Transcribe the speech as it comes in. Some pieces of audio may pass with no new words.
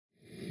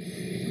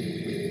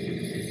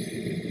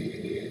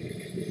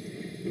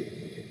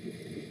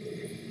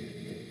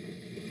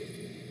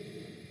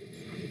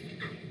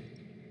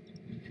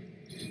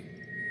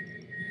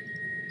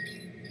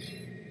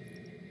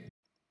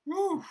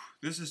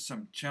This is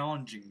some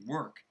challenging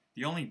work.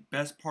 The only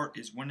best part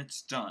is when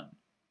it's done.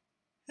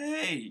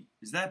 Hey,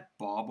 is that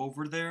Bob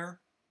over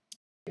there?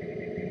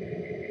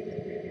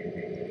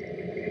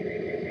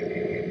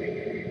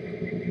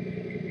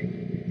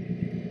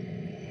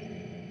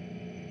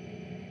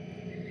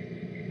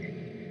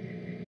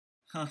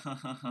 Ha ha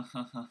ha ha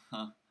ha ha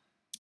ha.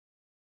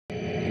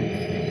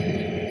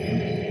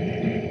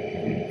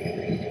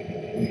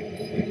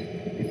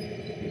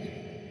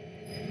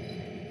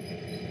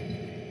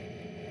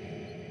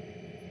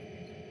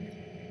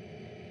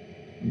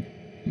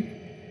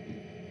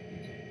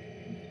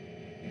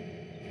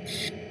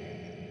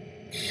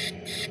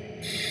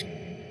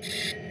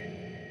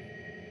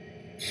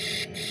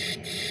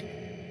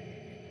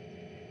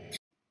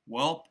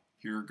 Well,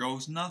 here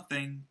goes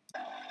nothing.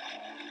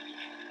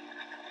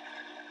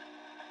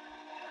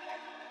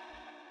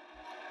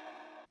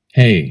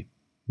 Hey,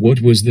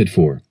 what was that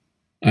for?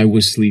 I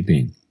was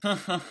sleeping.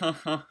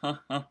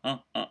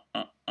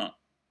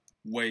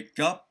 Wake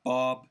up,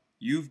 Bob.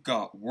 You've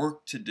got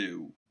work to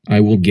do. I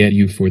will get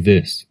you for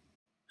this.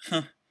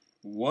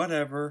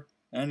 Whatever.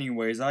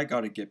 Anyways, I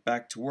gotta get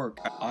back to work.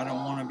 I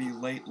don't want to be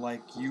late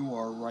like you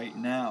are right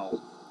now.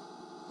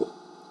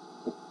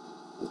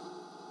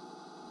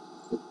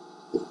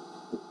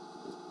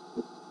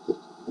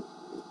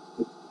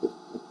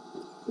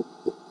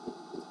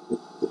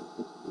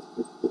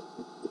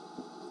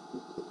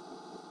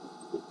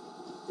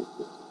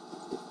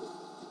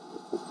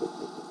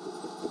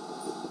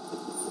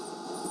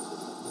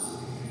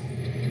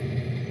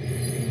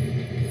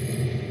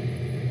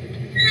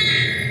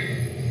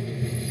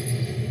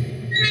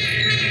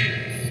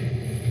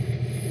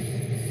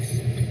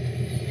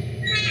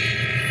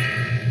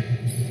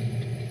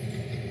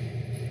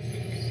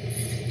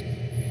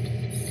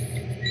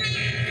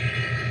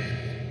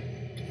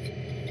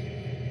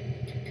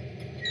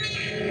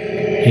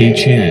 Hey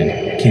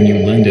Chad, can you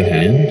lend a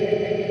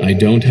hand? I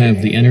don't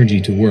have the energy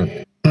to work.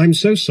 I'm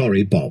so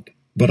sorry, Bob,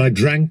 but I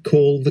drank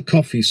all the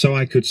coffee so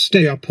I could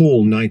stay up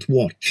all night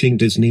watching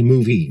Disney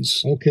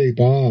movies. Okay,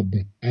 Bob,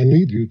 I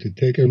need you to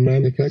take a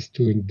manifest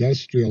to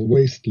Industrial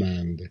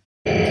Wasteland.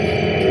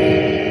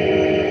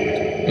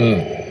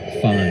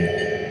 Fine.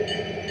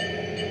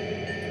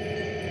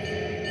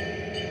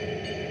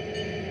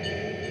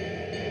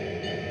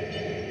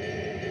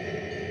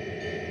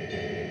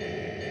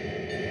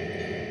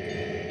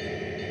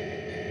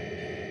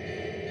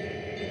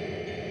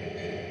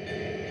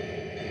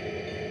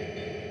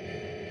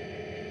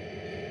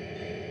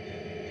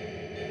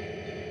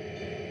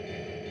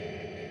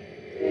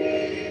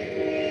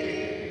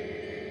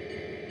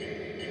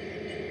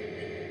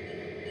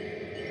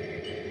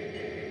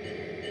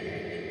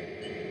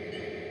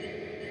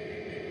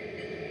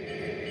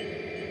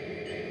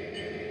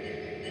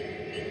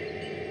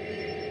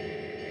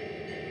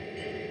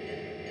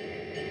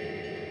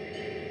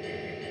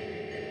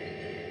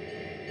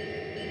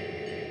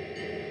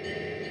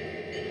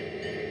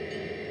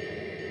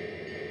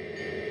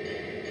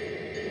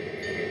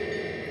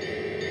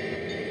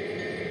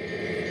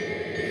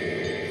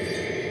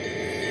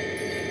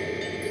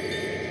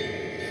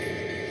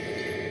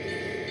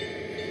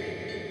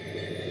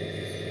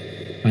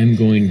 I'm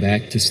going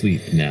back to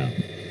sleep now.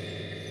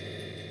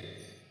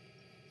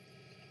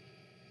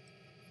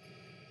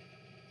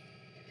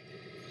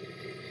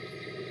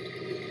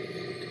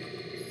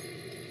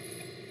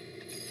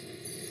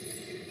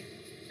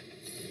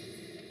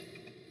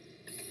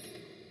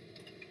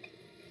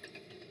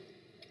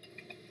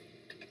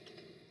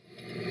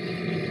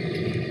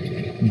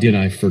 Did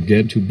I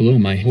forget to blow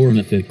my horn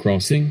at the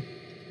crossing?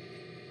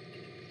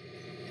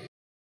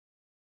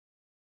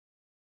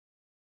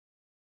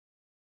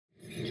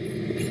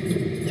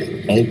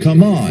 Oh,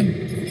 come on.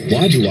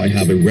 Why do I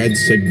have a red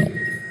signal?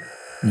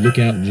 Look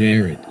out,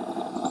 Jared.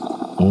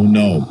 Oh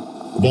no.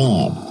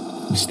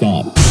 Bob,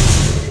 stop.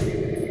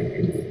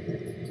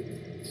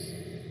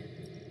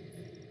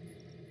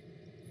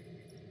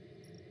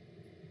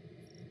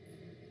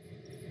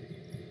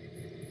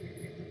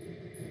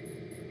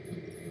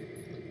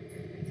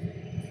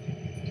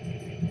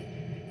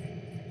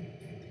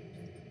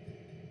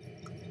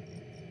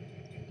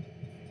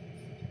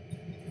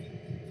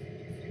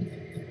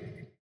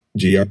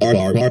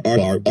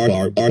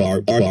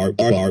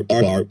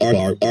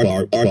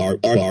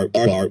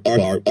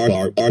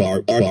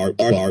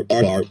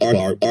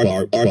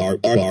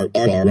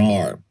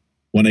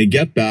 When I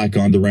get back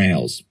on the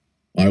rails,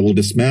 I will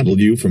dismantle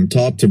you from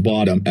top to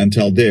bottom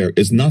until there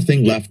is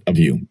nothing left of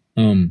you.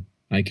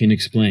 I can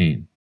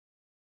explain.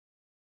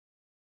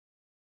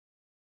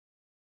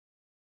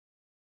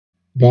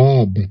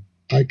 Bob,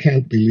 I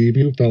can't believe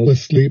you fell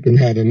asleep and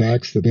had an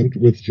accident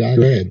with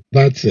Jared.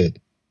 That's it.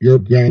 You're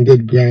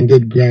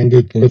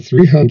grounded for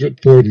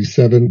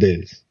 347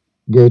 days.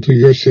 Go to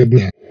your ship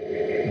now.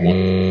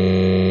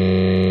 What?